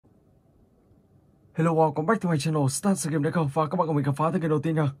Hello, welcome back to my channel Start Game Đấy Không, và các bạn cùng mình khám phá tới kênh đầu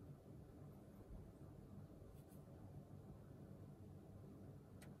tiên nha.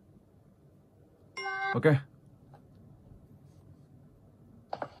 Ok.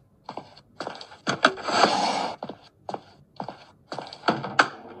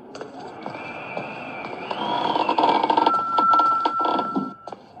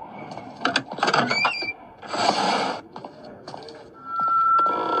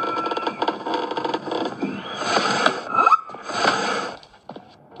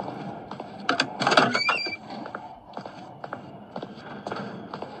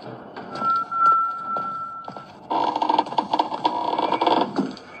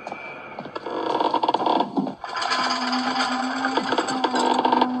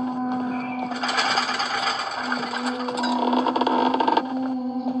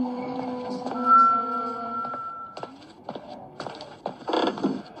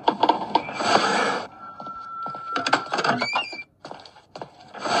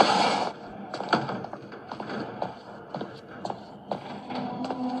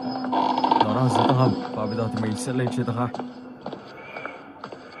 Đó là dưới tầng hầm, và bây giờ thì mình sẽ lên trên tầng 2.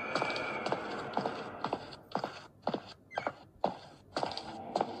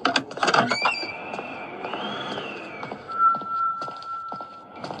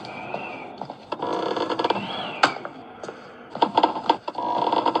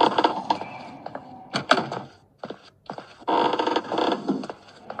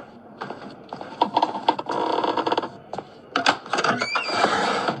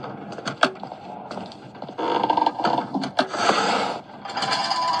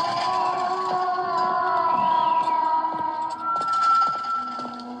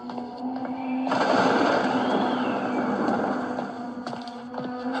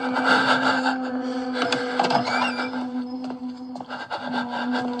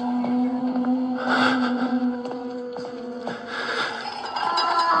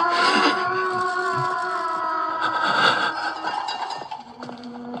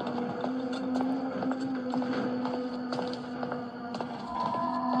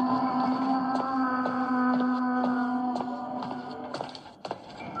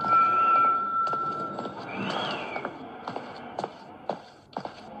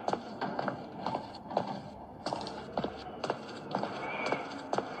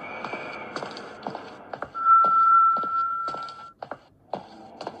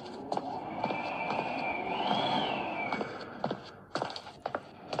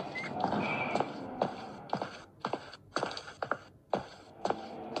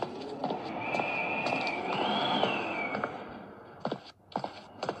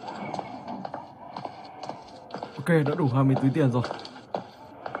 Ok, đã đủ 20 túi tiền rồi.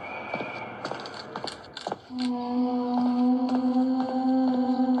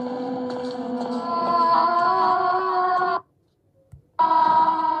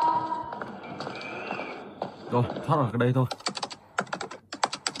 Rồi, thoát ở cái đây thôi.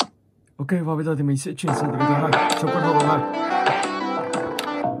 Ok, và bây giờ thì mình sẽ chuyển sang cái thứ hai trong con hộp này.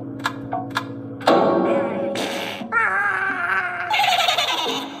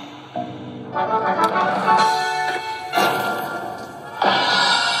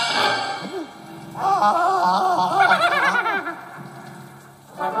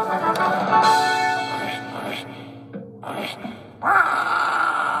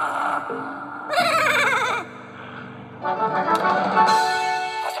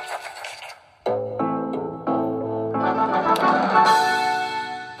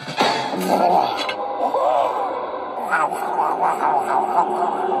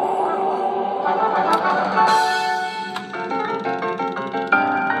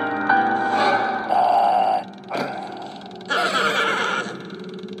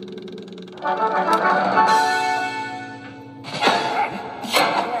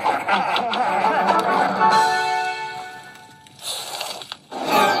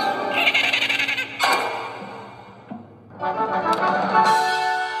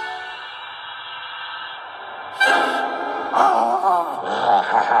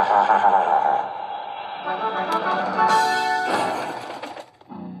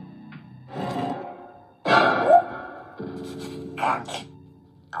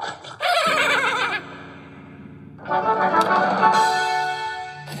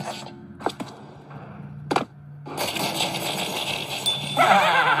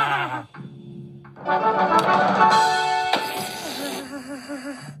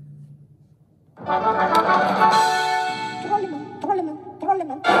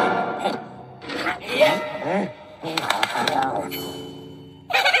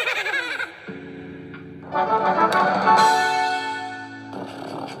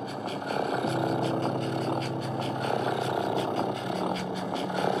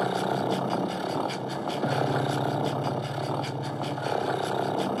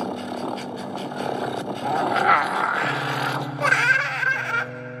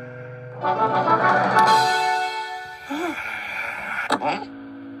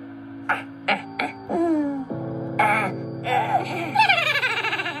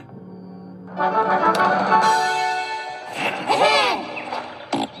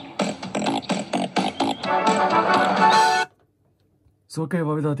 Rồi ok,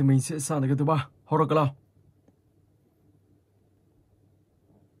 và bây giờ thì mình sẽ sang tới cái thứ ba, Horror Cloud.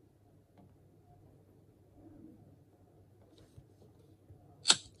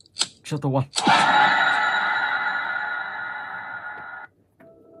 Chapter 1.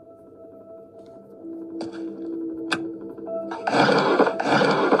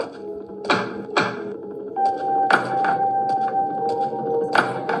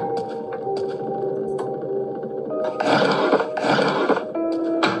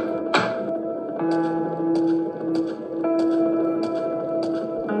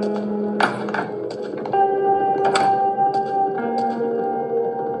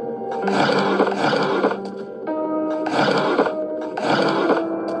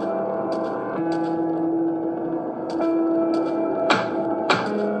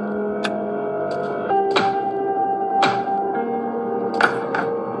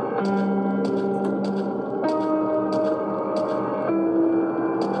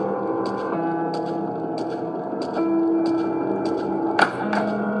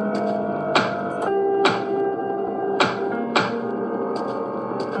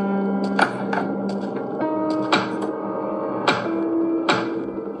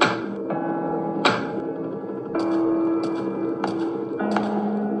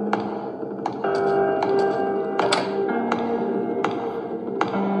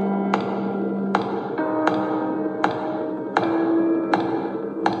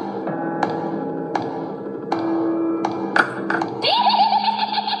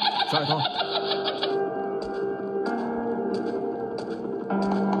 Chạy thôi.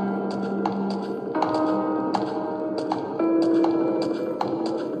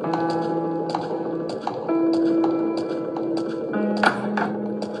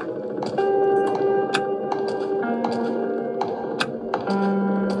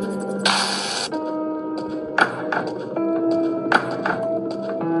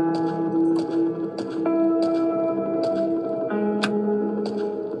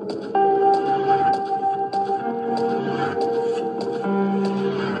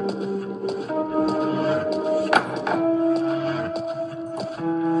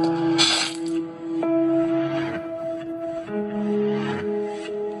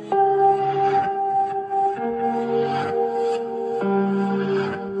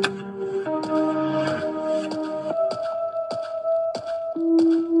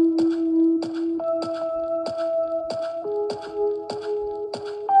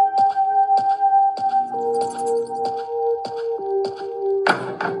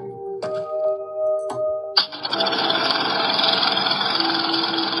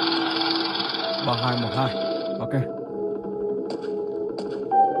 Ba hai một hai. Ok.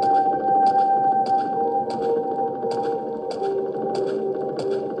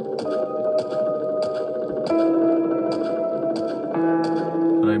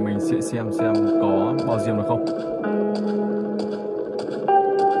 Ở đây mình sẽ xem có bao diêm được không.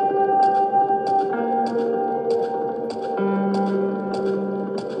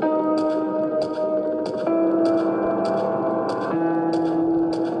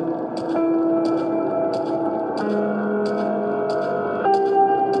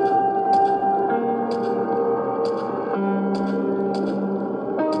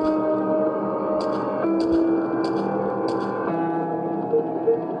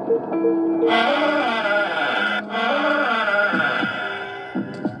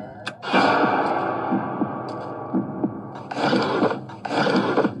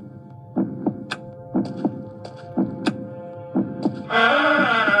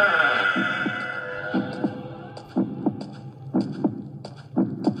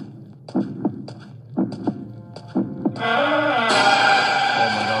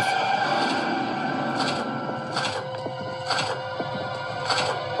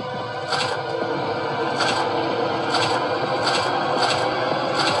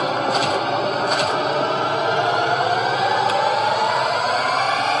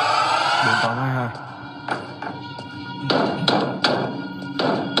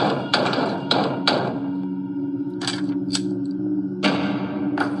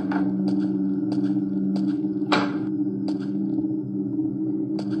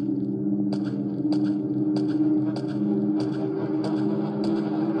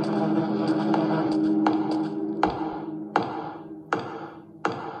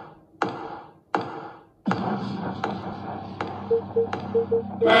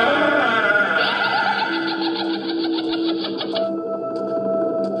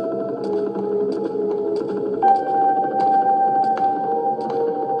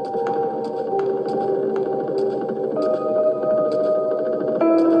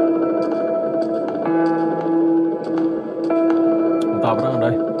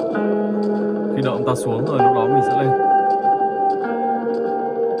 ta xuống rồi lúc đó mình sẽ lên.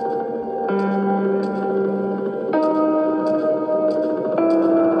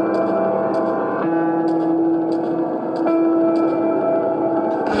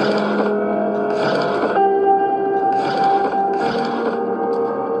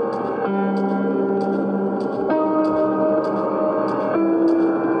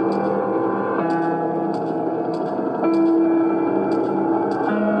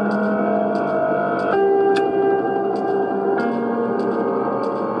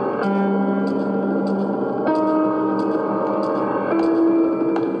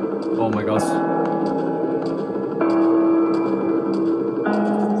 Oh my gosh.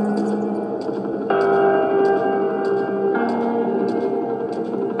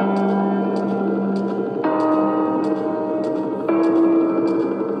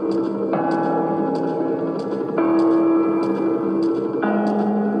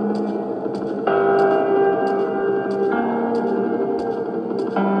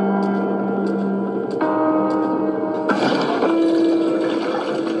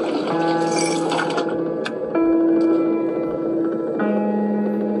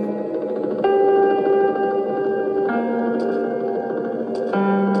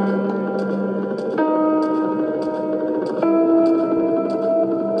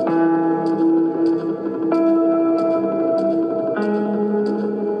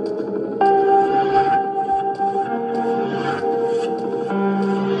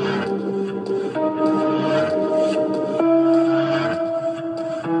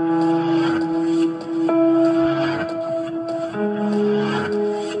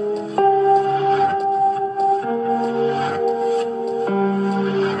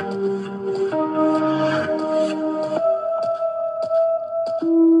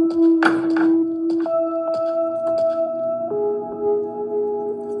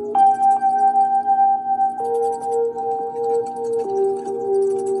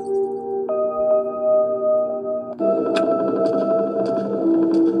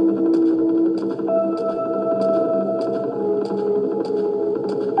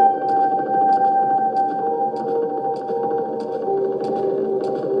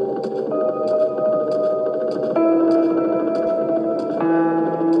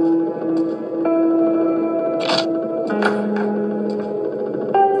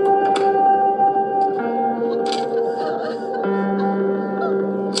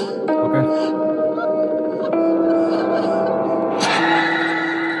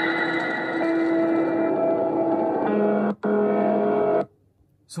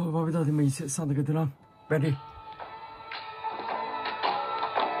 Rồi và bây giờ thì mình sẽ sang tới cái thứ 5, Bendy.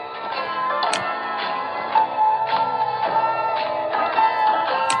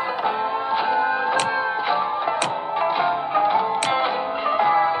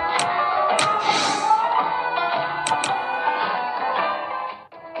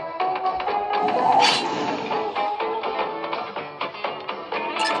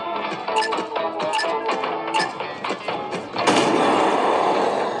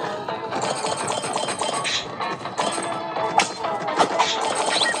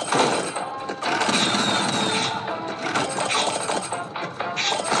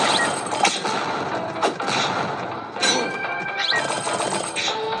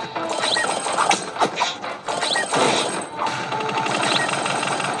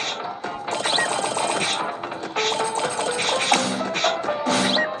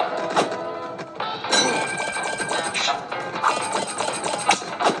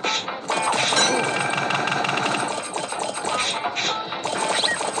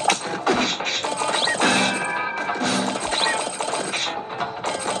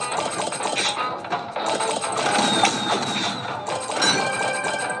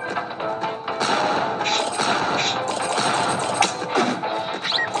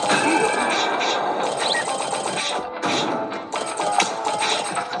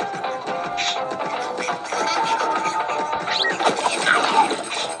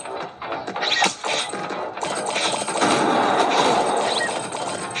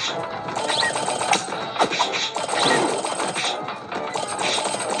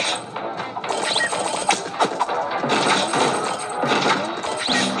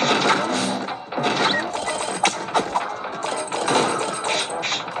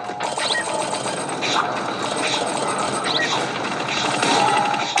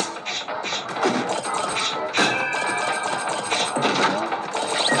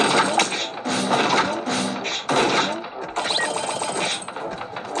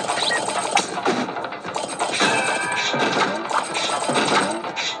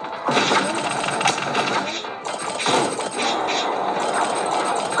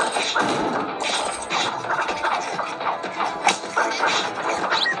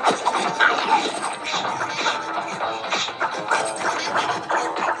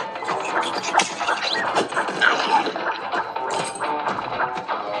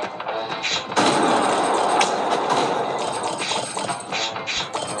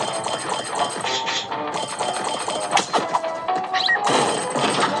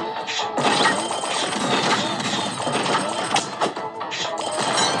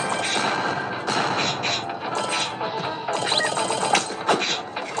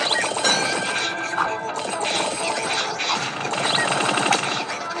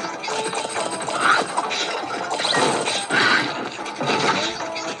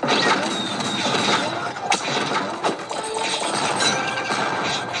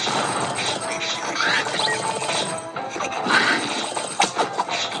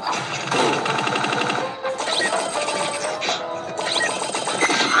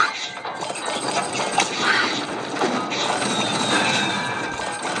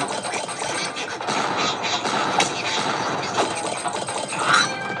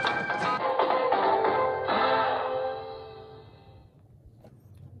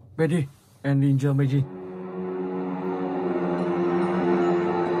 Bendy and Ninja Meiji.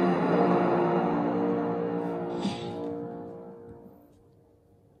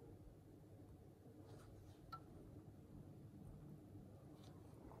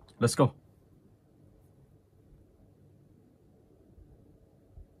 Let's go.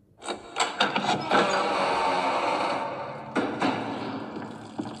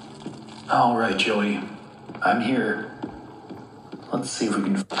 All right, Joey. I'm here. Let's see if we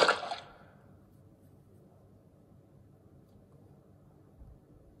can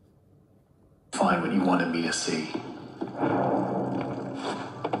find what you wanted me to see.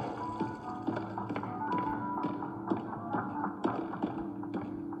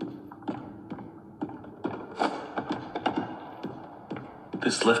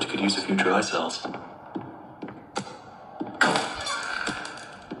 This lift could use a few dry cells.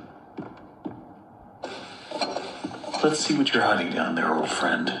 Let's see what you're hiding down there, old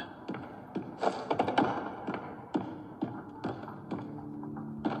friend.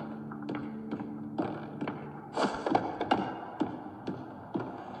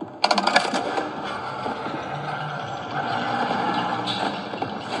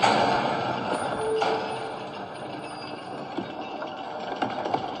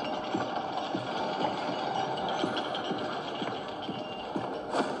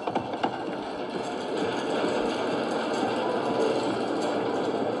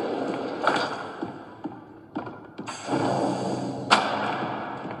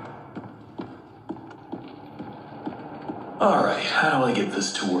 Alright, how do I get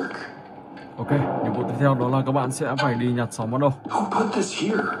this to work? Ok, nhiệm vụ tiếp theo đó là các bạn sẽ phải đi nhặt 6 món đồ. Who put this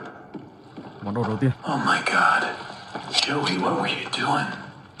here? Món đồ đầu tiên. Oh my god. Joey, what were you doing?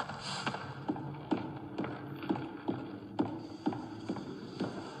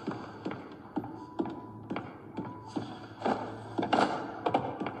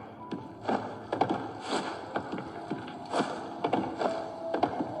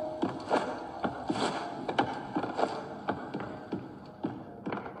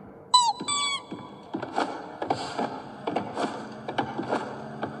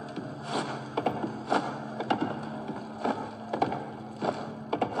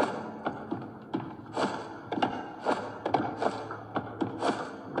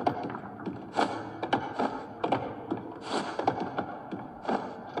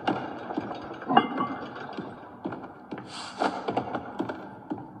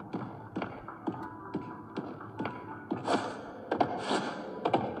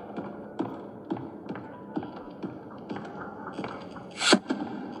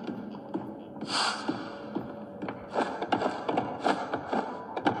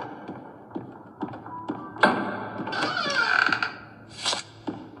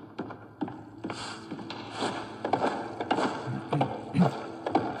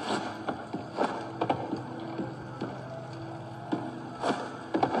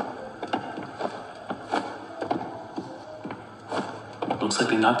 Looks like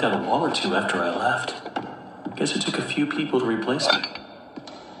they knocked out a wall or two after I left. Guess it took a few people to replace me.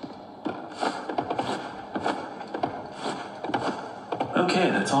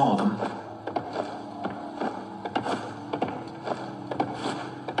 Okay, that's all of them.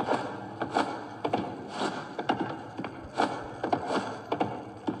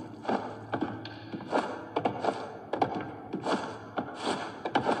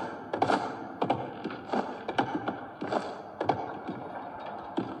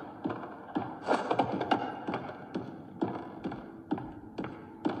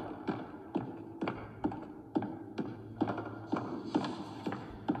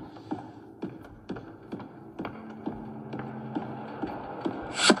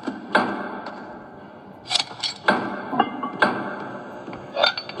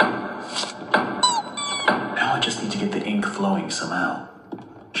 Flowing somehow.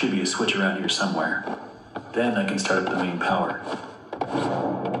 Should be a switch around here somewhere. Then I can start up the main power.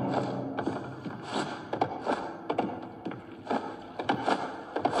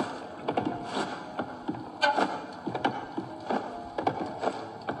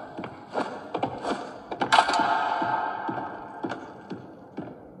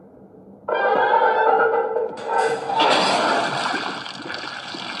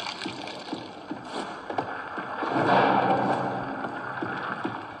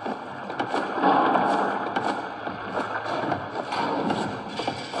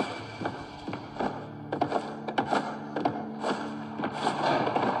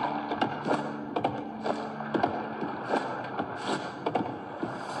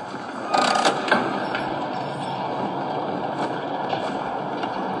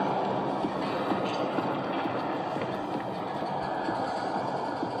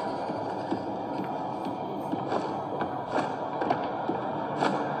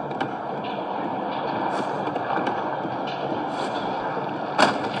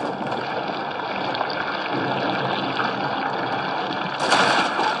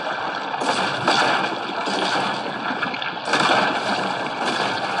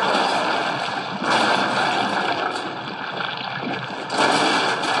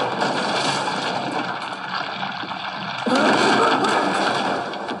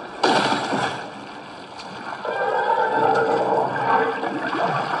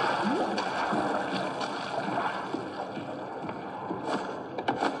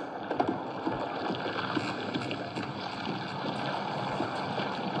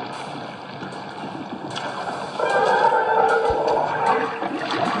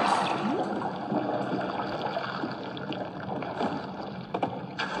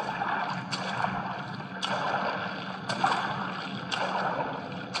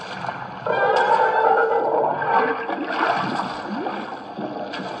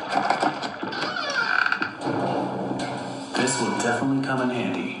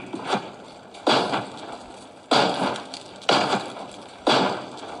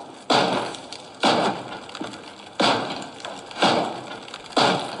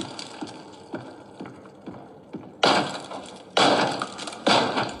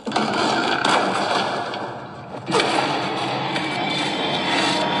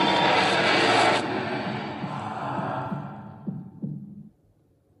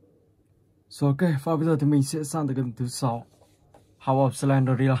 Rồi ok, và bây giờ thì mình sẽ sang tới game thứ 6, House of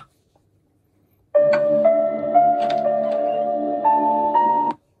Slendrina.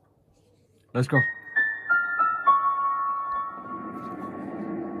 Let's go.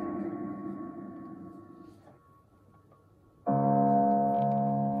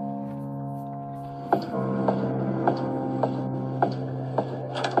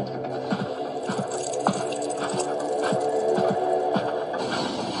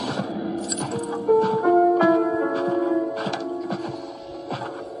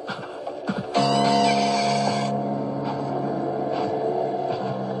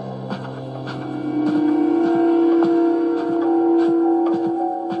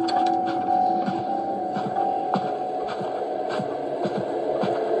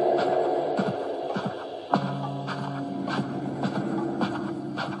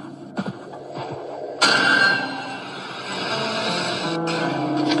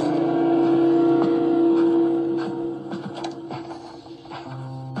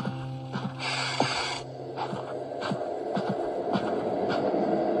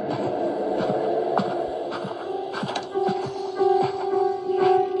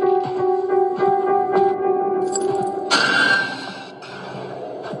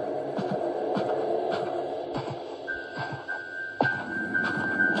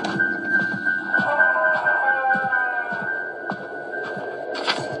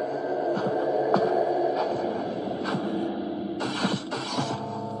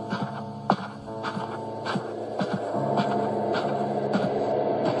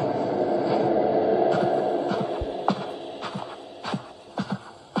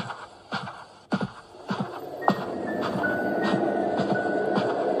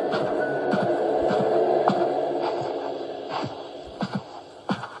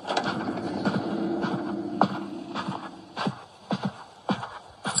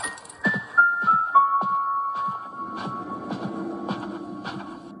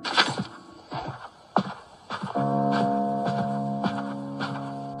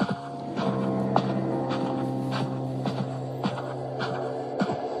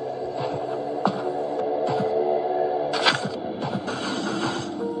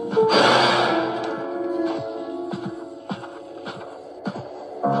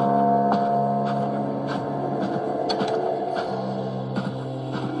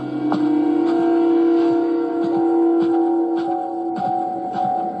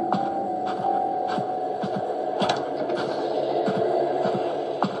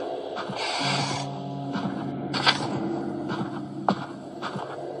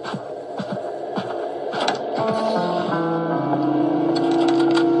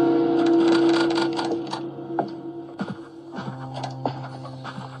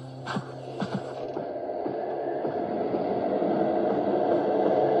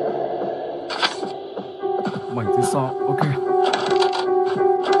 Mảnh thứ 6, ok.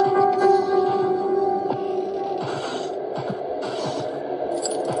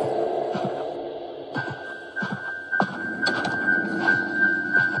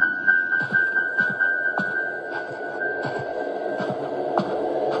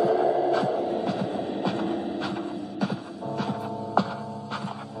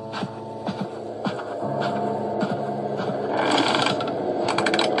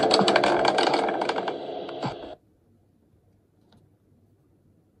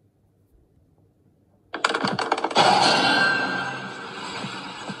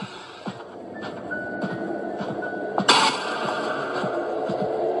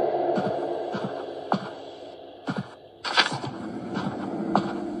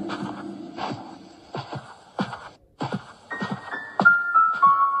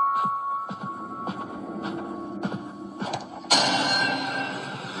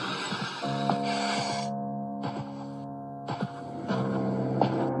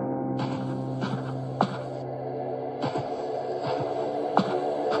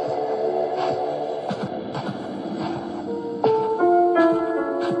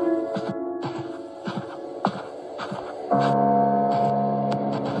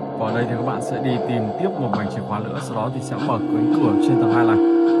 Ở đây thì các bạn sẽ đi tìm tiếp một mảnh chìa khóa nữa, sau đó thì sẽ mở cánh cửa trên tầng 2 này.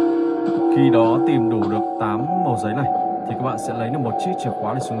 Khi đó tìm đủ được 8 mẩu giấy này thì các bạn sẽ lấy được một chiếc chìa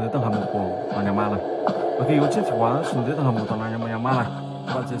khóa để xuống dưới tầng hầm một của tòa nhà ma này. Và khi có chiếc chìa khóa xuống dưới tầng hầm của tòa nhà ma này,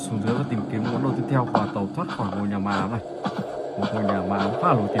 các bạn sẽ xuống dưới và tìm kiếm món đồ tiếp theo và tẩu thoát khỏi ngôi nhà ma này. Một ngôi nhà ma khá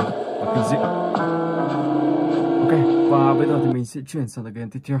là nổi tiếng và kinh dị. Ok, và bây giờ thì mình sẽ chuyển sang game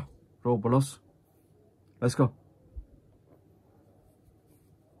tiếp theo, Roblox. Let's go.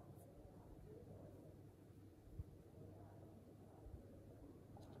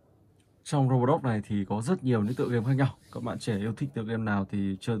 Trong Roblox này thì có rất nhiều những tựa game khác nhau. Các bạn trẻ yêu thích tựa game nào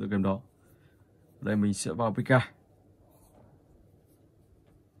thì chơi tựa game đó. Đây mình sẽ vào Piggy.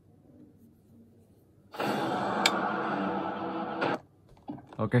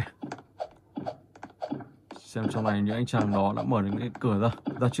 Ok. Xem trong này những anh chàng đó đã mở được cái cửa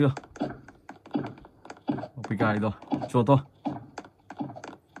ra chưa? Piggy rồi, chuồn thôi.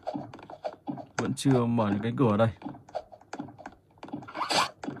 Vẫn chưa mở những cái cửa ở đây.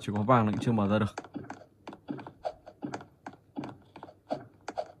 Chỉ có vàng là chưa mở ra được.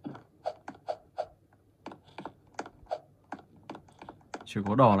 Chỉ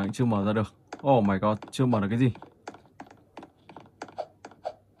có đỏ là chưa mở ra được. Oh my god, chưa mở được cái gì.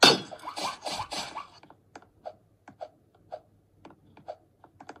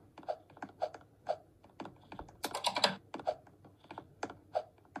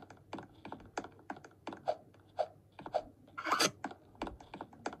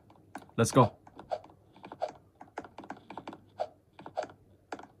 Let's go.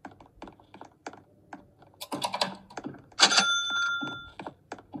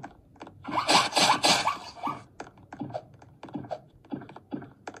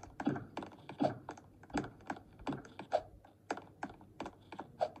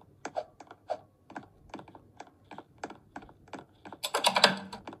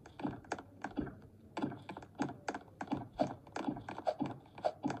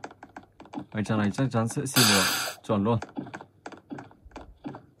 Anh chàng này chắc chắn sẽ xin được, chuẩn luôn.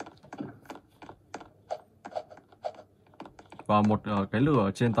 Và một cái lửa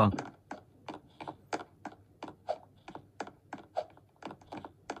ở trên tầng.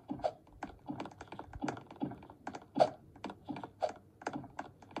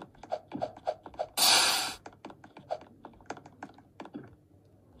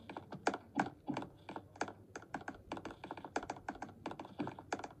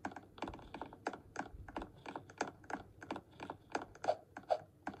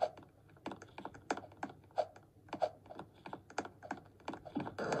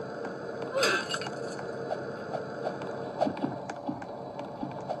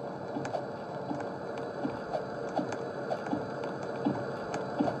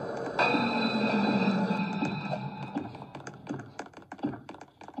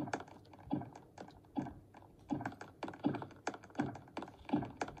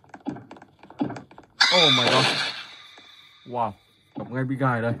 Oh my god. Wow, gặp ngay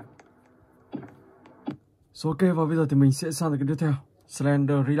Piggy đây. So, ok, và bây giờ thì mình sẽ sang cái tiếp theo.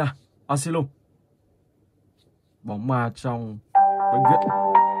 Slendrina, Asylum. Bóng ma trong bệnh viện.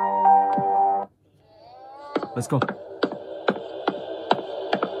 Let's go.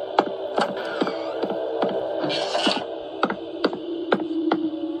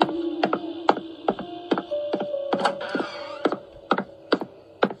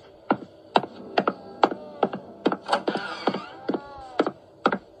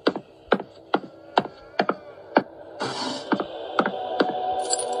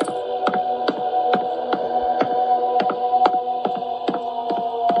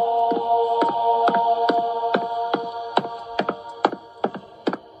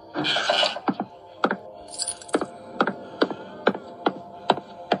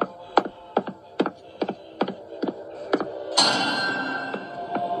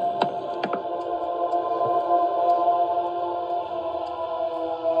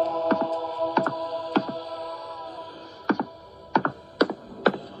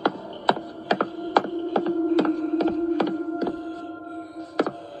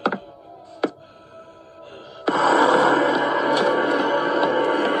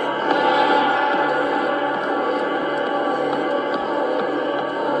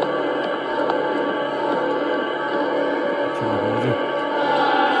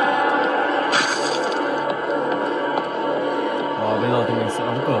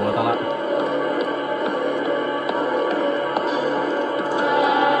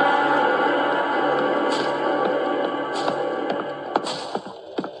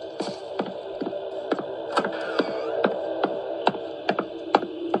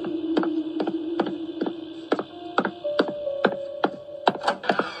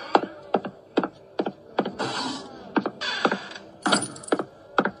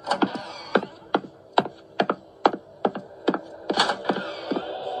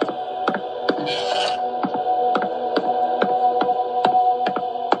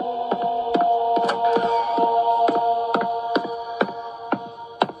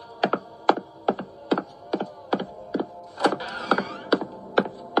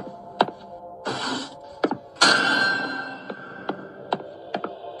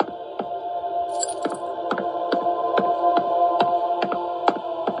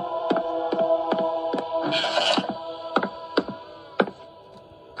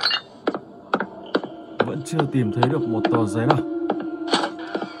 chưa tìm thấy được một tờ giấy nào.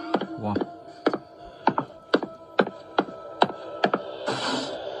 Wow.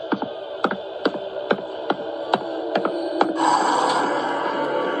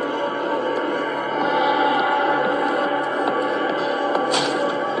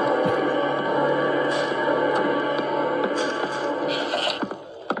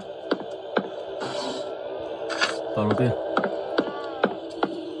 Tờ đầu tiên.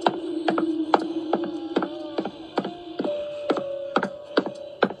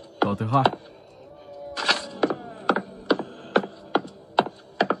 Tờ thứ hai.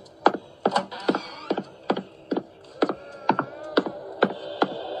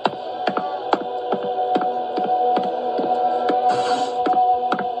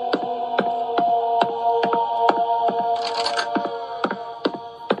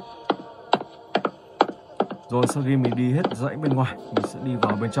 Rồi sau khi mình đi hết dãy bên ngoài, mình sẽ đi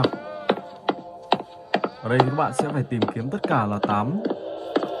vào bên trong. Ở đây thì các bạn sẽ phải tìm kiếm tất cả là 8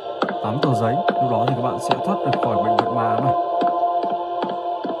 tờ giấy. Lúc đó thì các bạn sẽ thoát được khỏi bệnh viện ma này.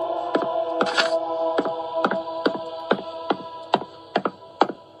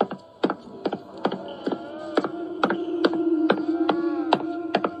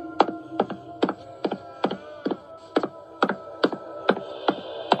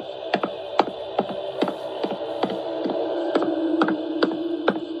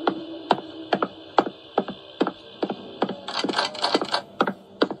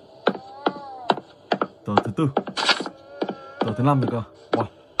 Tờ thứ tư, tờ thứ 5 rồi cơ. Wow.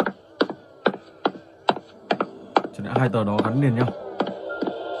 Chẳng lẽ hai tờ đó gắn liền nhau?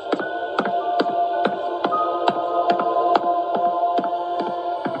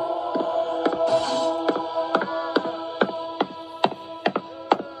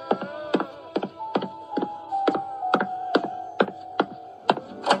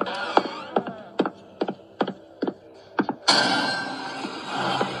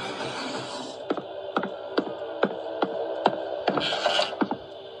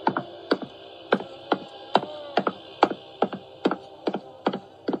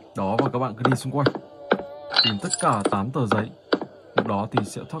 Đó, và các bạn cứ đi xung quanh tìm tất cả 8 tờ giấy. Lúc đó thì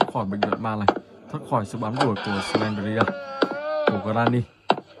sẽ thoát khỏi bệnh viện ma này, thoát khỏi sự bám đuổi của Slendrina, của Granny.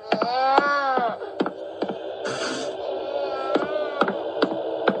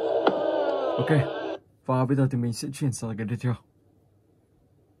 Ok, và bây giờ thì mình sẽ chuyển sang cái tiếp theo.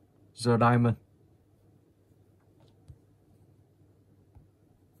 The Diamond.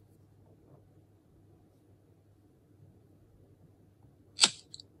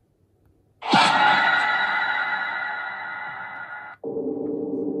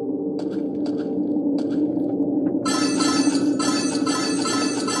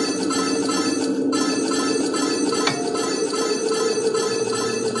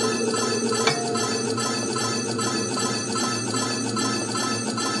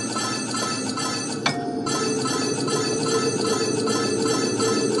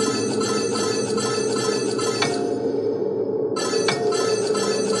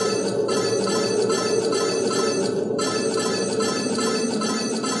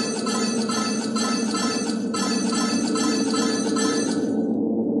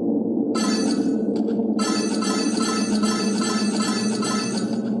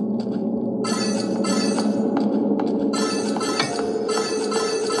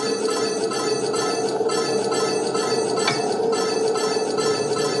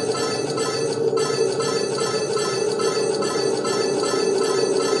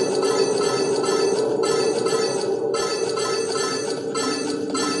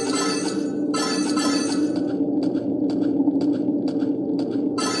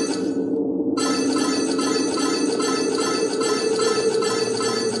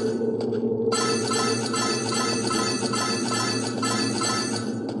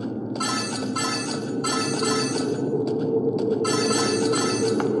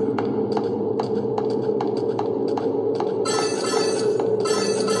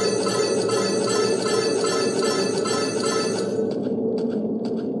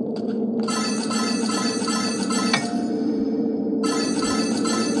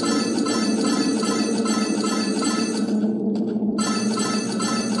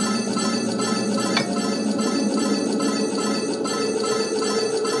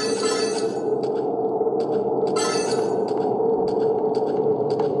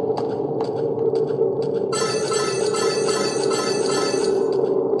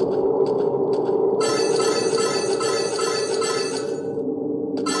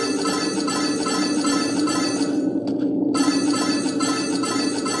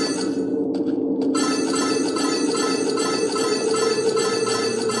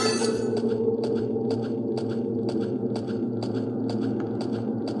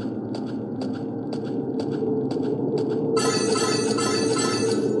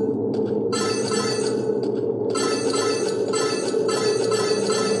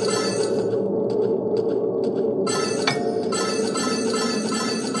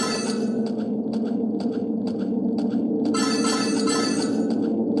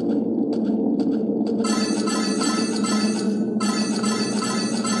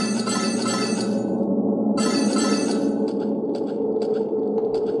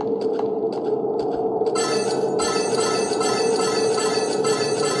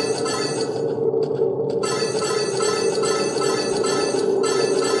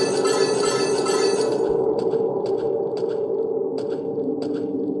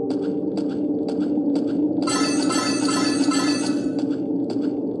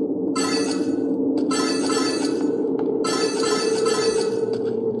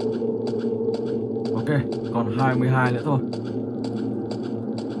 22 nữa thôi.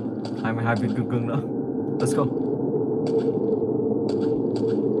 22 viên cưng cưng nữa. Let's go.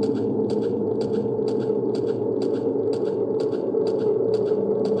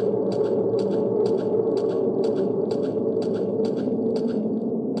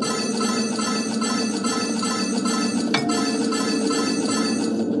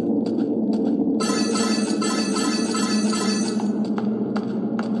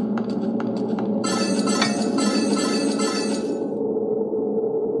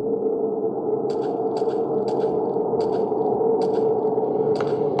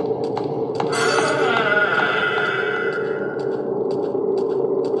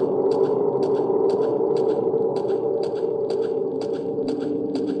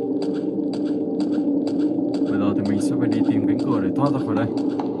 Thoát ra khỏi đây.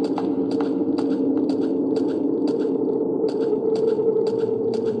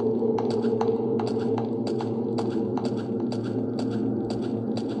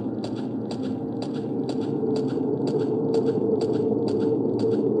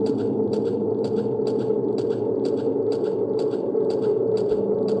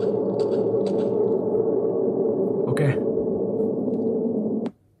 Ok.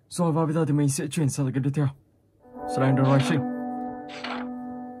 Rồi và bây giờ thì mình sẽ chuyển sang cái tiếp theo. Slender Racing.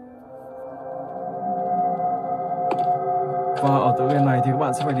 Và ở tựa game này thì các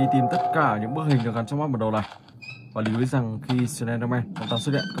bạn sẽ phải đi tìm tất cả những bức hình được gắn trong map bản đồ này. Và lưu ý rằng khi Slenderman ông ta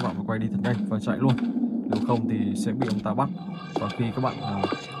xuất hiện, các bạn phải quay đi thật nhanh và chạy luôn. Nếu không thì sẽ bị ông ta bắt. Và khi các bạn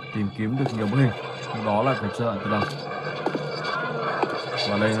tìm kiếm được nhiều bức hình, lúc đó lại phải chơi lại từ đầu.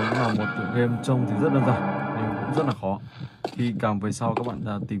 Và đây cũng là một tựa game trông thì rất đơn giản nhưng cũng rất là khó. Khi càng về sau các bạn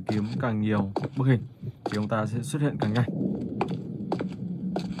tìm kiếm càng nhiều bức hình thì ông ta sẽ xuất hiện càng nhanh.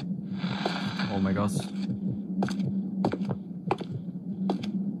 Oh my god.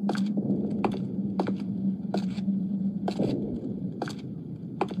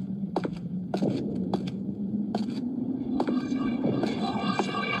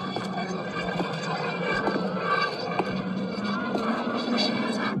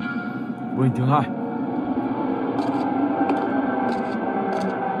 Bình thứ hai.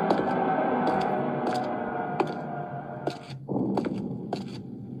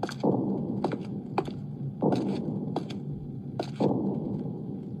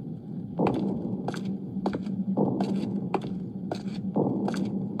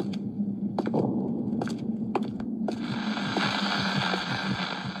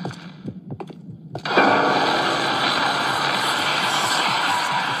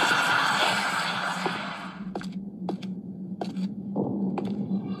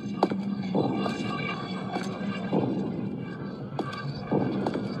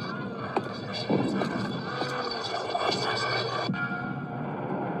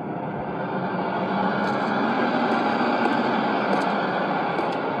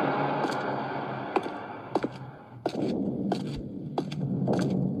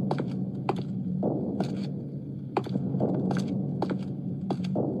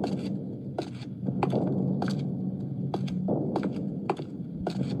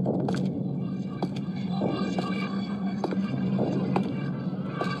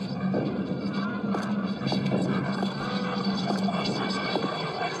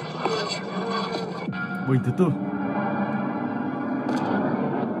 Bình thứ tư.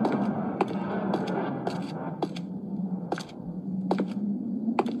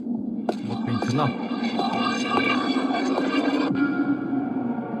 Một bình thứ năm.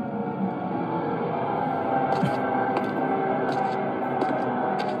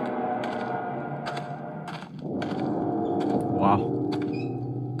 Wow.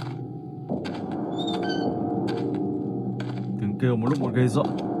 Tiếng kêu một lúc một gây rợn.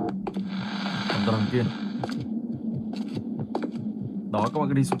 Đằng kia. Đó, các bạn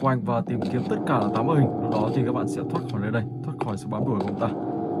cứ đi xung quanh và tìm kiếm tất cả 8 bức hình. Lúc đó thì các bạn sẽ thoát khỏi nơi đây, thoát khỏi sự bám đuổi của ông ta.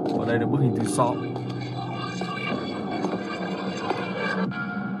 Và đây là bức hình thứ 6. Oh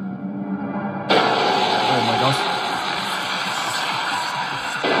my god.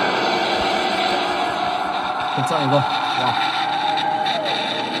 Không chạy rồi. Wow.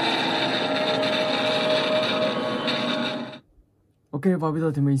 Ok, và bây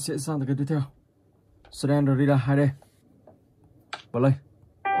giờ thì mình sẽ sang tới cái tiếp theo. Slendrina 2D. Play.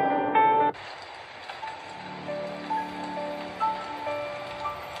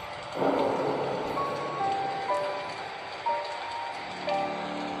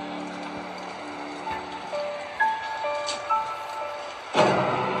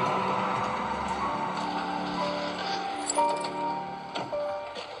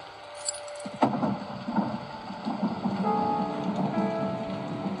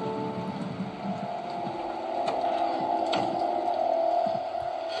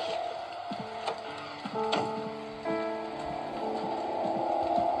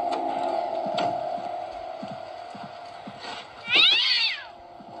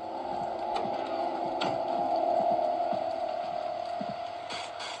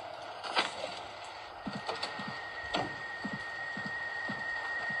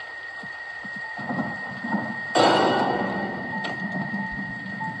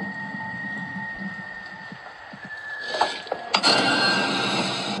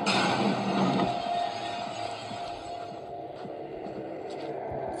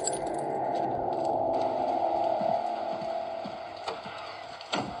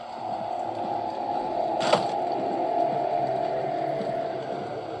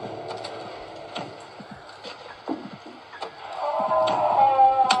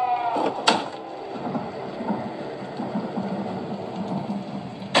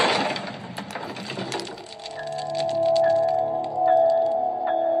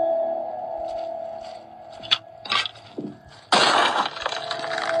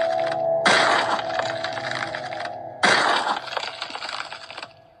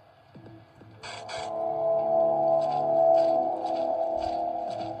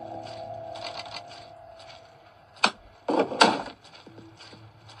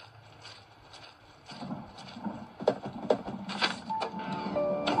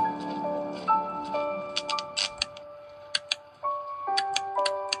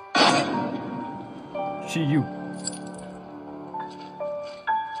 See you.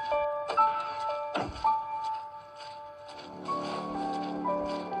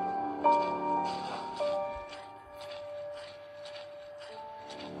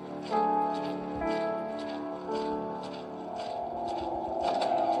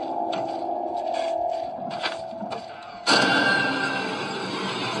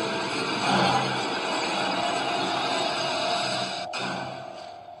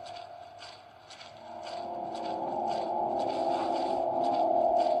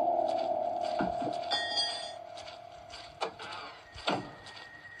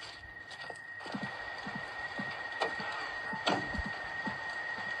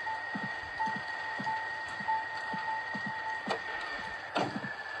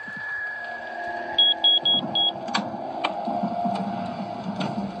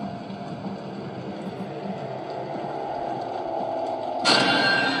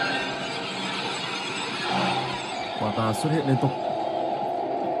 Quả tà xuất hiện liên tục.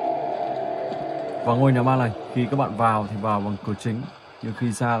 Và ngôi nhà ma này khi các bạn vào thì vào bằng cửa chính, nhưng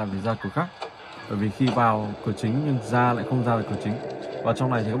khi ra là phải ra cửa khác. Bởi vì khi vào cửa chính nhưng ra lại không ra được cửa chính. Và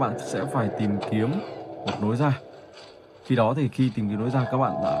trong này thì các bạn sẽ phải tìm kiếm một lối ra. Khi đó thì khi tìm kiếm lối ra, các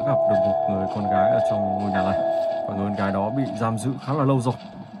bạn đã gặp được một người con gái ở trong ngôi nhà này. Và người con gái đó bị giam giữ khá là lâu rồi.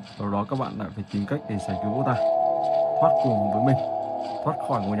 Sau đó các bạn lại phải tìm cách để giải cứu cô ta, thoát cùng với mình, thoát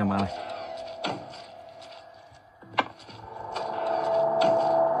khỏi ngôi nhà ma này.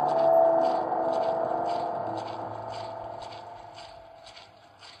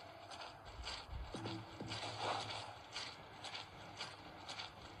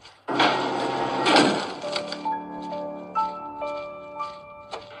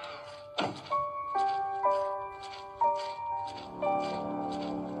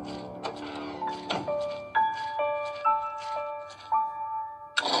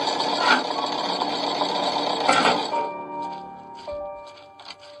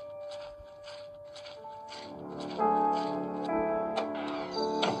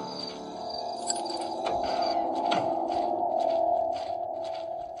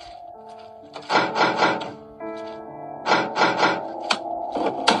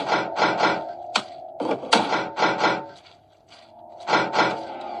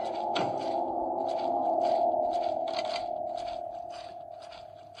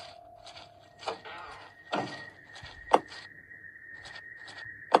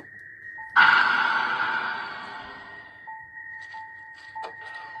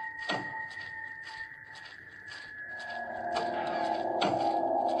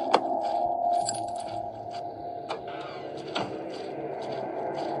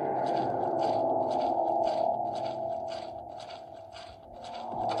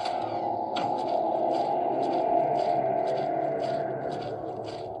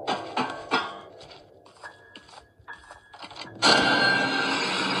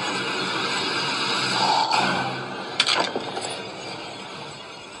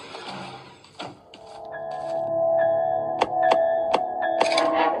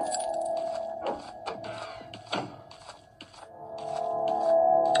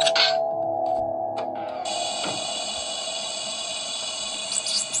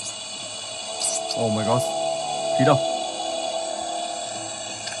 Oh my god. Khí đâu?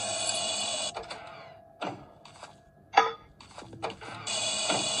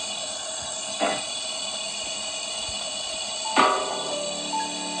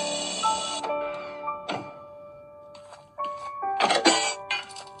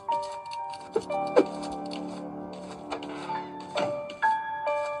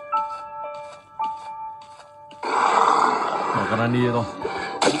 Bỏ cái Rani rồi.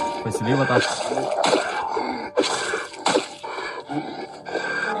 Phải xử lý vào ta.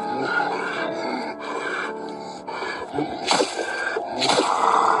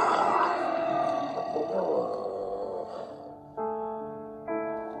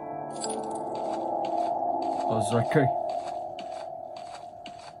 Okay.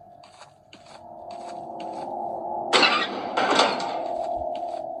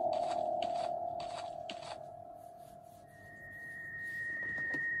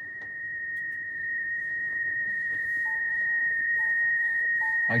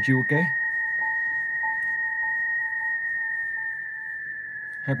 Are you okay?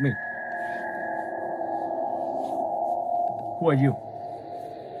 Help me. Who are you?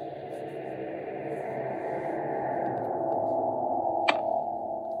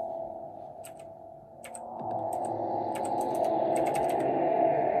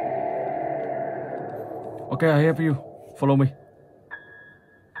 Okay, I help you. Follow me.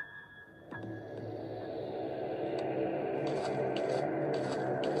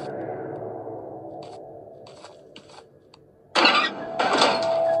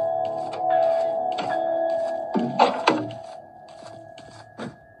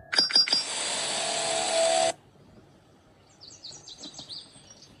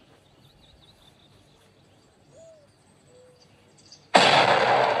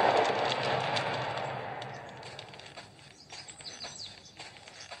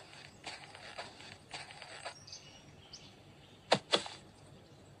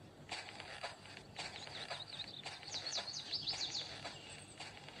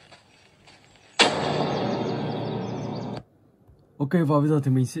 Ok, và bây giờ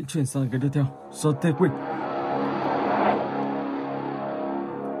thì mình sẽ chuyển sang cái tiếp theo. Stay quick.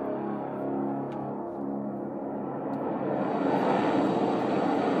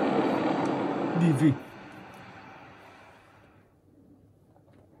 DV.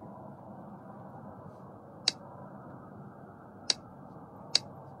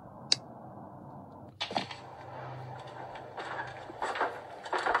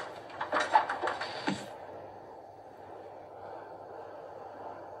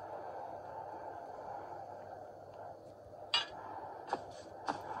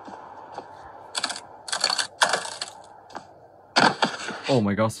 Oh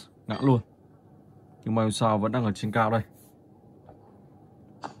my god, ngã luôn. Nhưng mà sao vẫn đang ở trên cao đây.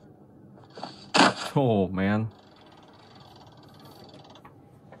 Oh man.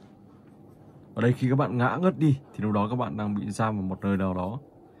 Ở đây khi các bạn ngã ngất đi thì lúc đó các bạn đang bị giam vào một nơi nào đó.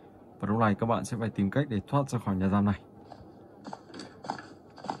 Và lúc này các bạn sẽ phải tìm cách để thoát ra khỏi nhà giam này.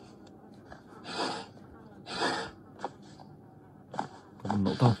 Có một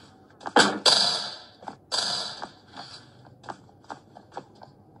lỗ thông.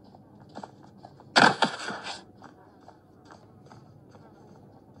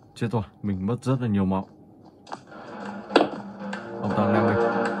 Chết rồi, mình mất rất là nhiều máu. Ông ta leo mình.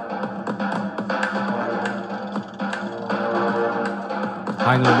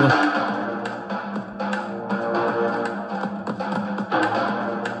 Hai người luôn.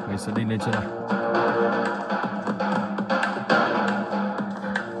 Mình sẽ đi lên trên này.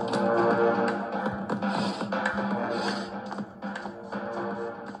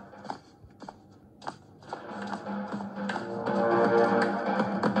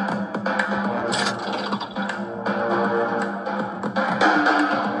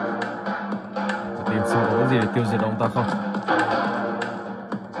 Tìm xem có cái gì để tiêu diệt ông ta không.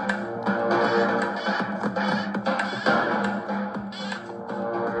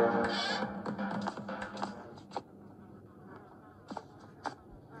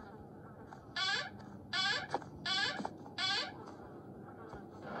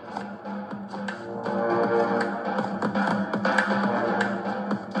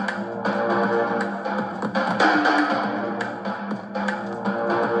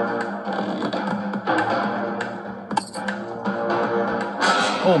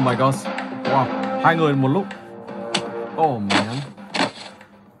 Oh my god. Wow, hai người một lúc. Oh man.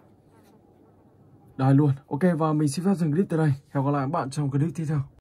 Đây luôn. Ok, và mình xin phép dừng clip tại đây. Hẹn gặp lại các bạn trong clip tiếp theo.